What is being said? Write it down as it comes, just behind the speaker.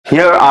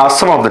Here are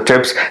some of the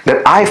tips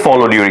that I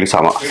follow during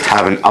summer.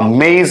 Have an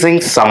amazing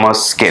summer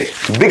skin.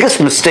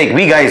 Biggest mistake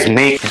we guys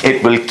make,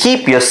 it will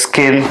keep your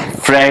skin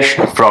fresh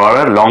for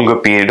a longer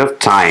period of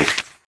time.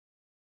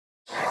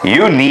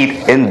 You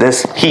need in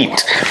this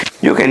heat.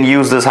 You can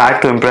use this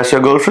hack to impress your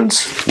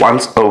girlfriends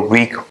once a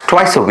week,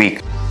 twice a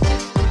week.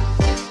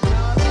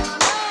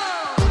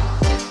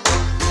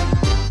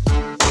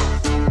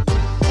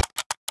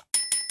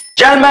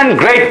 Gentlemen,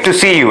 great to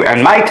see you,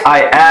 and might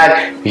I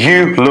add,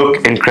 you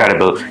look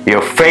incredible.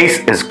 Your face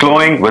is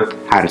glowing with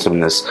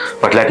handsomeness.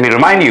 But let me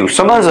remind you,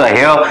 summers are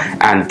here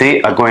and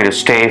they are going to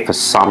stay for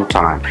some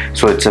time.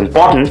 So it's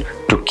important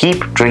to keep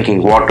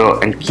drinking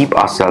water and keep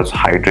ourselves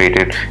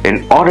hydrated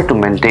in order to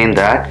maintain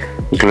that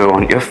glow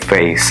on your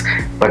face.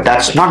 But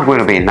that's not going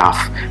to be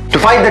enough. To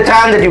fight the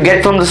tan that you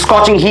get from the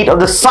scorching heat of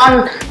the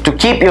sun, to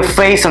keep your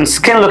face and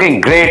skin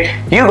looking great,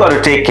 you got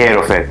to take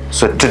care of it.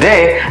 So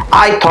today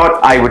I thought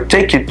I would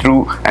take you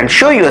through and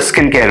show you a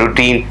skincare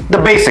routine, the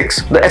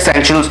basics, the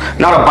essentials,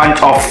 not a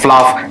bunch of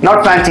fluff,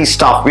 not fancy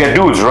stuff. We are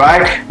dudes,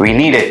 right? We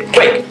need it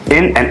quick,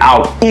 in and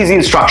out, easy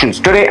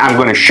instructions. Today I'm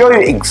going to show you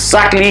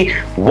exactly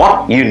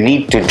what you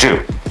need to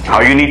do,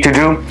 how you need to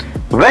do,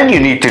 when you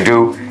need to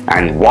do,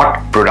 and what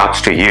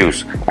products to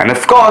use, and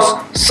of course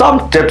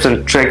some tips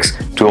and tricks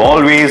to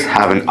always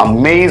have an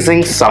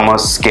amazing summer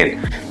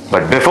skin.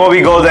 But before we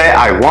go there,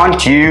 I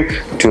want you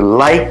to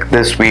like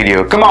this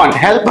video. Come on,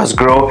 help us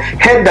grow.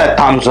 Hit that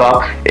thumbs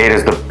up. It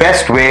is the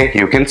best way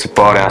you can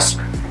support us.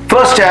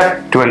 First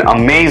step to an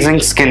amazing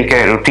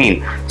skincare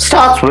routine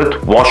starts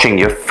with washing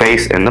your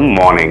face in the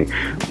morning.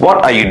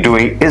 What are you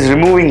doing is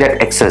removing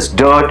that excess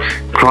dirt,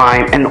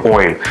 grime and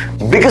oil.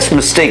 Biggest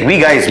mistake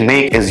we guys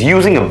make is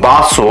using a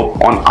bar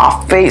soap on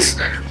our face.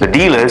 The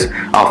deal is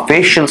our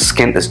facial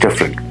skin is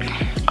different.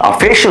 Our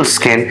facial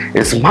skin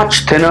is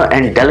much thinner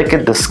and delicate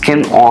than the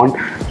skin on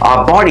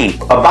our body.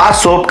 A bar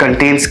soap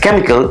contains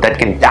chemical that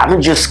can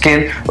damage your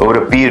skin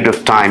over a period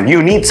of time.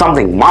 You need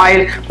something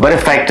mild but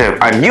effective.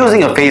 I'm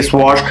using a face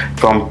wash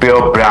from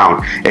Pure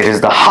Brown. It is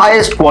the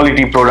highest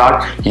quality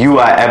product you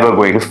are ever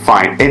going to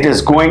find. It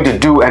is going to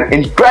do an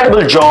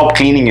incredible job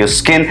cleaning your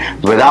skin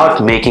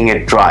without making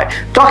it dry.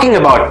 Talking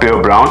about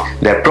Pure Brown,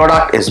 their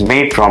product is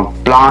made from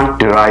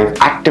plant-derived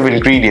active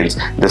ingredients.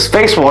 This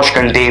face wash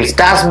contains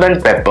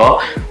jasmine pepper,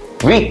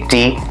 wheat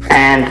tea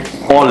and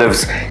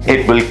olives.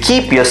 It will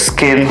keep your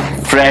skin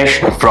fresh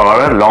for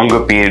a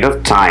longer period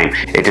of time.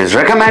 It is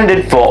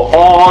recommended for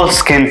all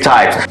skin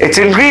types. Its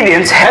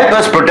ingredients help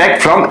us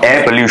protect from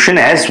air pollution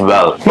as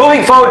well.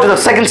 Moving forward to the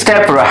second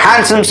step for a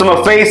handsome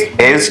summer face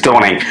is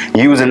toning.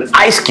 Use an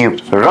ice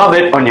cube, rub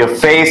it on your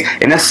face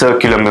in a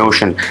circular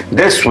motion.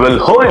 This will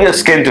hold your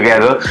skin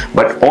together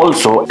but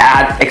also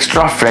add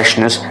extra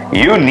freshness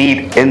you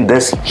need in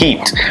this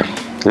heat.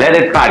 Let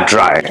it pat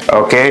dry,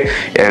 okay?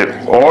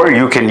 Or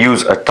you can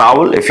use a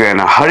towel if you're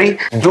in a hurry.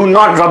 Do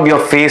not rub your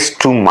face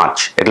too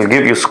much. It'll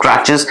give you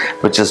scratches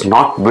which is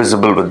not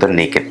visible with the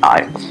naked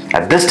eye.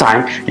 At this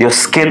time, your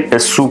skin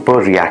is super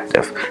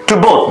reactive to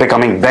both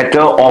becoming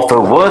better or for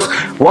worse.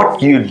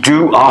 What you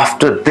do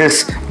after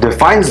this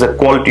defines the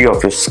quality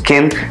of your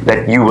skin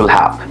that you will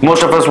have.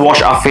 Most of us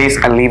wash our face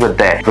and leave it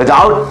there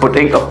without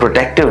putting a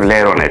protective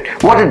layer on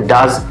it. What it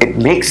does, it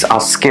makes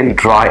our skin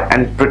dry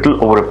and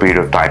brittle over a period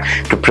of time.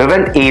 To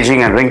prevent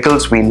aging and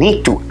wrinkles, we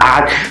need to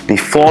add the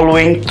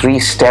following 3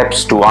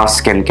 steps to our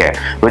skincare,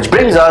 which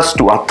brings us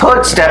to our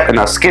third step in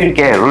our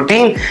skincare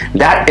routine,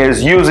 that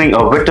is using a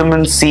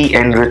vitamin C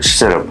enriched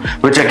serum,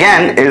 which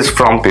again is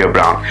from Pure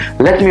Brown.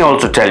 Let me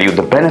also tell you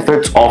the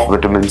benefits of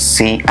vitamin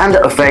C and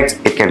the effects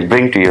it can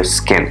bring to your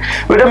skin.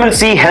 Vitamin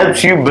C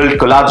helps you build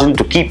collagen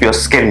to keep your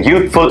skin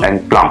youthful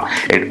and plump.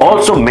 It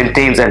also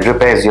maintains and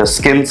repairs your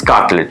skin's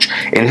cartilage,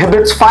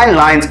 inhibits fine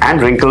lines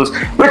and wrinkles,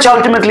 which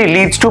ultimately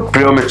leads to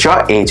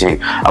premature aging.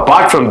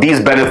 Apart from these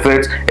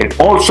benefits, it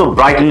also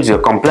brightens your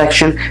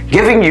complexion,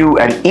 giving you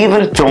an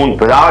even tone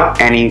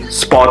without any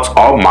spots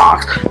or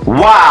marks.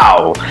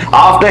 Wow!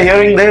 After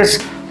hearing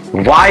this,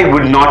 why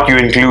would not you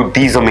include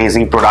these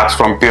amazing products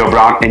from Pure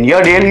Brown in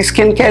your daily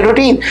skincare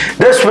routine?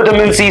 This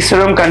vitamin C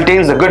serum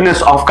contains the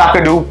goodness of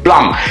kakadu,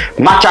 plum,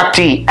 matcha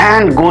tea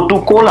and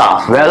gotu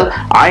kola. Well,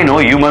 I know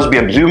you must be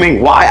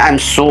assuming why I'm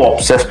so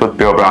obsessed with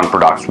Pure Brown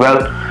products.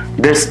 Well,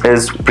 this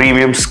is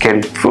premium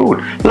skin food.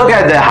 Look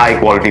at their high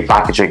quality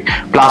packaging.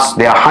 Plus,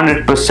 they are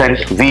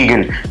 100%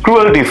 vegan,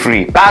 cruelty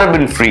free,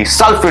 paraben free,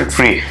 sulfate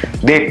free.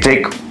 They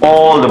tick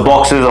all the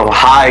boxes of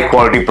high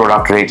quality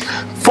product range.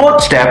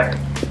 Fourth step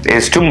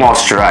is to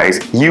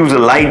moisturize. Use a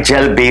light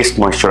gel based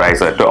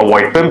moisturizer to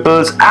avoid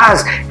pimples,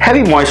 as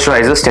heavy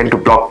moisturizers tend to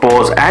block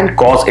pores and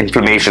cause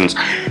inflammations.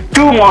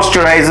 2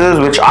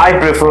 moisturizers which I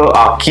prefer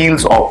are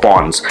Kiehl's or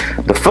Pond's.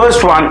 The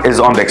first one is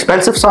on the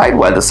expensive side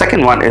while the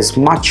second one is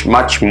much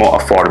more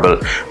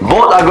affordable.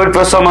 Both are good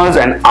for summers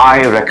and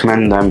I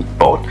recommend them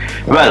both.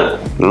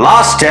 Well,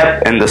 last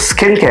step in the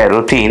skincare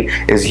routine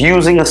is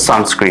using a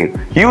sunscreen.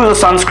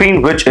 Use a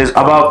sunscreen which is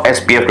above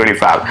SPF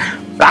 25.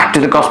 Back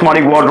to the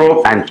cosmetic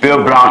wardrobe and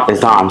Pure Brown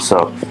is the answer.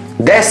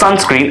 Their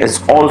sunscreen is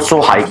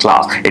also high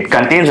class. It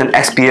contains an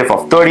SPF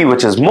of 30,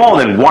 which is more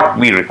than what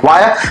we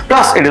require.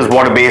 Plus, it is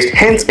water-based,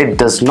 hence it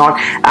does not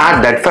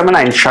add that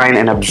feminine shine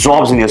and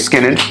absorbs in your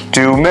skin in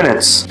 2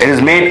 minutes. It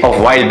is made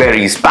of wild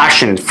berries,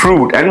 passion,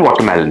 fruit, and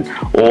watermelon.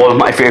 All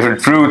my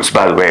favorite fruits,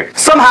 by the way.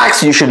 Some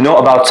hacks you should know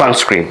about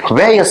sunscreen.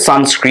 Wear your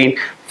sunscreen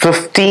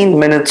 15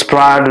 minutes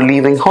prior to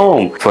leaving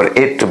home for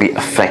it to be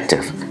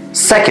effective.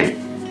 Second,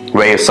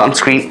 wear your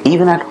sunscreen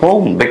even at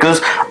home,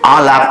 because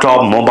our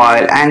laptop,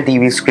 mobile and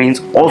TV screens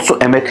also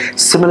emit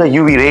similar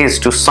UV rays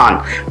to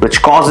sun,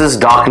 which causes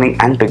darkening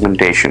and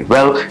pigmentation.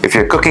 Well, if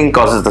your cooking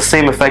causes the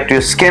same effect to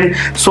your skin,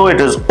 so it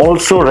is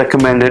also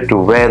recommended to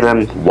wear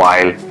them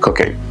while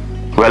cooking.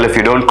 Well, if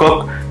you don't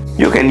cook,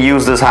 you can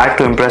use this hack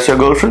to impress your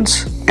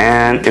girlfriends.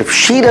 And if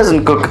she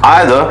doesn't cook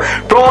either,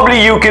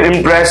 probably you can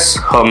impress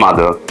her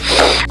mother.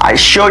 I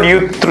showed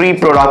you 3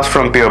 products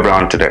from Pure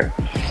Brown today.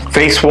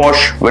 Face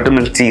wash,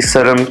 vitamin C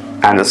serum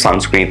and the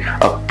sunscreen.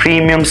 A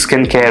premium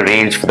skincare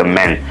range for the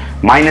men,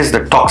 minus the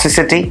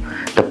toxicity,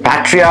 the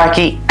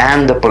patriarchy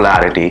and the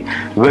polarity,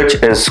 which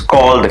is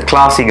called the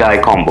classy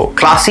guy combo.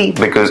 Classy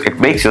because it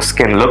makes your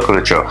skin look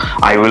richer.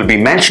 I will be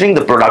mentioning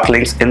the product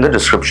links in the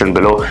description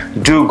below.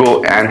 Do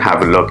go and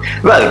have a look.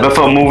 Well,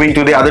 before moving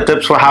to the other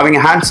tips for having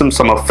a handsome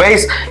summer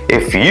face,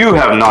 if you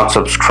have not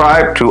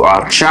subscribed to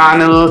our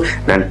channel,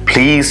 then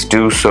please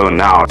do so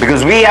now,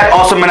 because we at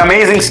Awesome and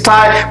Amazing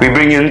Style, we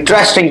bring you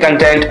interesting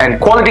content and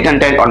quality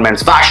content on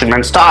men's fashion,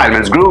 men's style,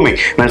 men's grooming,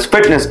 men's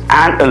fitness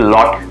and a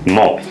lot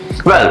more.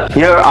 Well,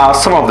 here are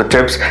some of the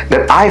tips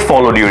that I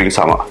follow during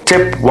summer.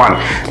 Tip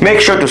 1. Make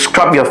sure to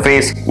scrub your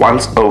face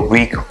once a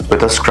week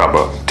with a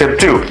scrubber. Tip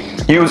 2.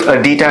 Use a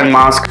detan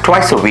mask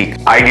twice a week.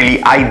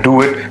 Ideally, I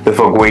do it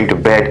before going to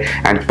bed,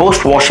 and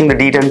post washing the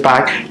detan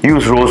pack,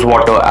 use rose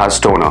water as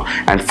toner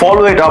and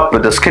follow it up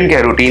with the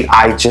skincare routine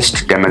I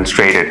just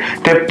demonstrated.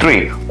 Tip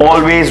 3.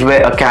 Always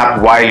wear a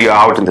cap while you're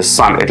out in the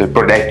sun. It will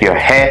protect your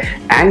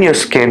hair and your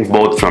skin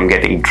both from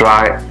getting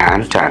dry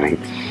and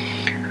tanning.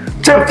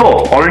 Tip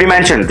 4, already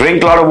mentioned,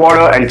 drink a lot of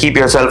water and keep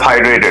yourself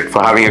hydrated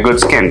for having a good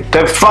skin.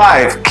 Tip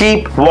 5,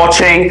 keep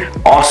watching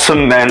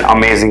Awesome Men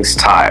Amazing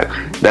Style.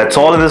 That's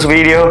all in this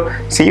video.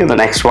 See you in the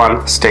next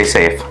one. Stay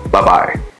safe. Bye-bye.